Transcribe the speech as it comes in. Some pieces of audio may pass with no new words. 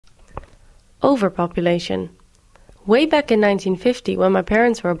Overpopulation. Way back in 1950, when my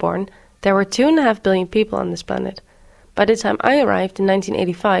parents were born, there were 2.5 billion people on this planet. By the time I arrived in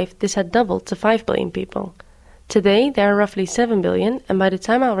 1985, this had doubled to 5 billion people. Today, there are roughly 7 billion, and by the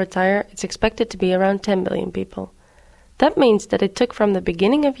time I'll retire, it's expected to be around 10 billion people. That means that it took from the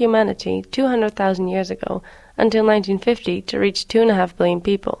beginning of humanity 200,000 years ago until 1950 to reach 2.5 billion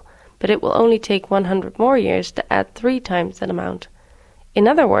people, but it will only take 100 more years to add 3 times that amount. In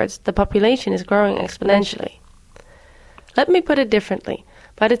other words, the population is growing exponentially. Let me put it differently.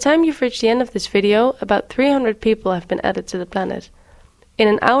 By the time you've reached the end of this video, about 300 people have been added to the planet. In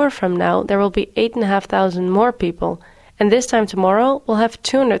an hour from now, there will be 8,500 more people, and this time tomorrow, we'll have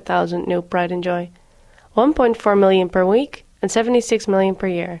 200,000 new pride and joy. 1.4 million per week and 76 million per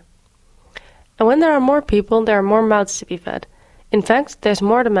year. And when there are more people, there are more mouths to be fed. In fact, there's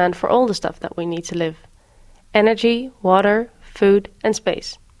more demand for all the stuff that we need to live. Energy, water, food, and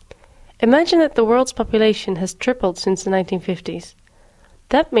space. Imagine that the world's population has tripled since the 1950s.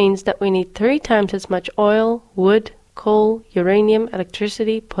 That means that we need 3 times as much oil, wood, coal, uranium,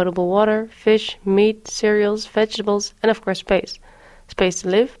 electricity, potable water, fish, meat, cereals, vegetables, and of course space. Space to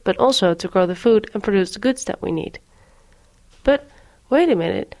live, but also to grow the food and produce the goods that we need. But wait a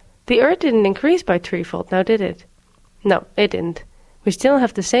minute, the Earth didn't increase by threefold now, did it? No, it didn't. We still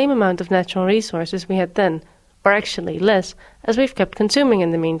have the same amount of natural resources we had then, or actually less, as we've kept consuming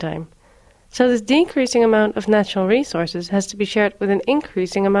in the meantime. So this decreasing amount of natural resources has to be shared with an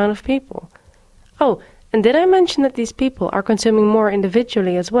increasing amount of people. Oh, and did I mention that these people are consuming more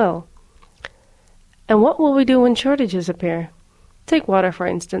individually as well? And what will we do when shortages appear? Take water, for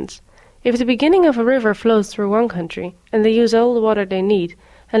instance. If the beginning of a river flows through one country, and they use all the water they need,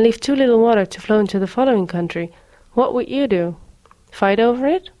 and leave too little water to flow into the following country, what would you do? Fight over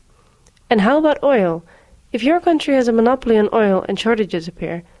it? And how about oil? If your country has a monopoly on oil and shortages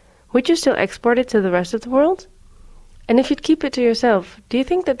appear, would you still export it to the rest of the world? And if you'd keep it to yourself, do you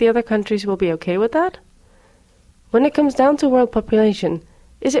think that the other countries will be okay with that? When it comes down to world population,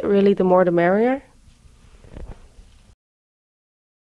 is it really the more the merrier?